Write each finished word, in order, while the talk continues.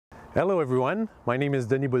Hello everyone, my name is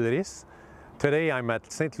Denis Boulris. Today I'm at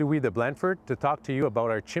St. Louis de Blandford to talk to you about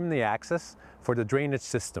our chimney access for the drainage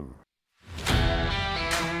system.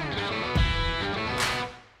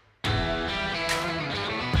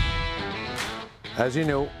 As you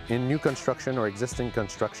know, in new construction or existing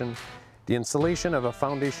construction, the installation of a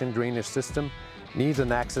foundation drainage system needs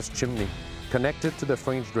an access chimney connected to the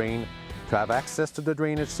flange drain to have access to the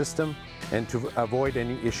drainage system and to avoid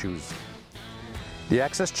any issues. The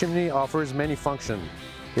access chimney offers many functions.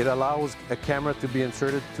 It allows a camera to be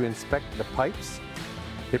inserted to inspect the pipes.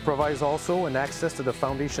 It provides also an access to the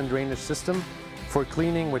foundation drainage system for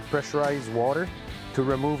cleaning with pressurized water to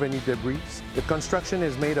remove any debris. The construction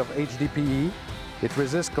is made of HDPE. It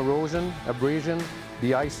resists corrosion, abrasion,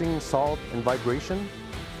 de-icing, salt, and vibration.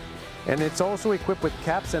 And it's also equipped with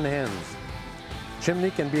caps and hands.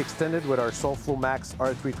 Chimney can be extended with our Solflo Max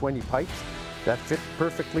R320 pipes that fit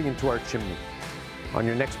perfectly into our chimney. On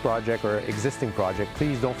your next project or existing project,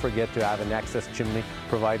 please don't forget to have an access chimney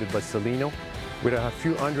provided by Soleno. With a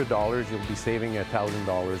few $100, you'll be saving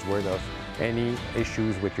 $1,000 worth of any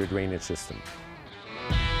issues with your drainage system.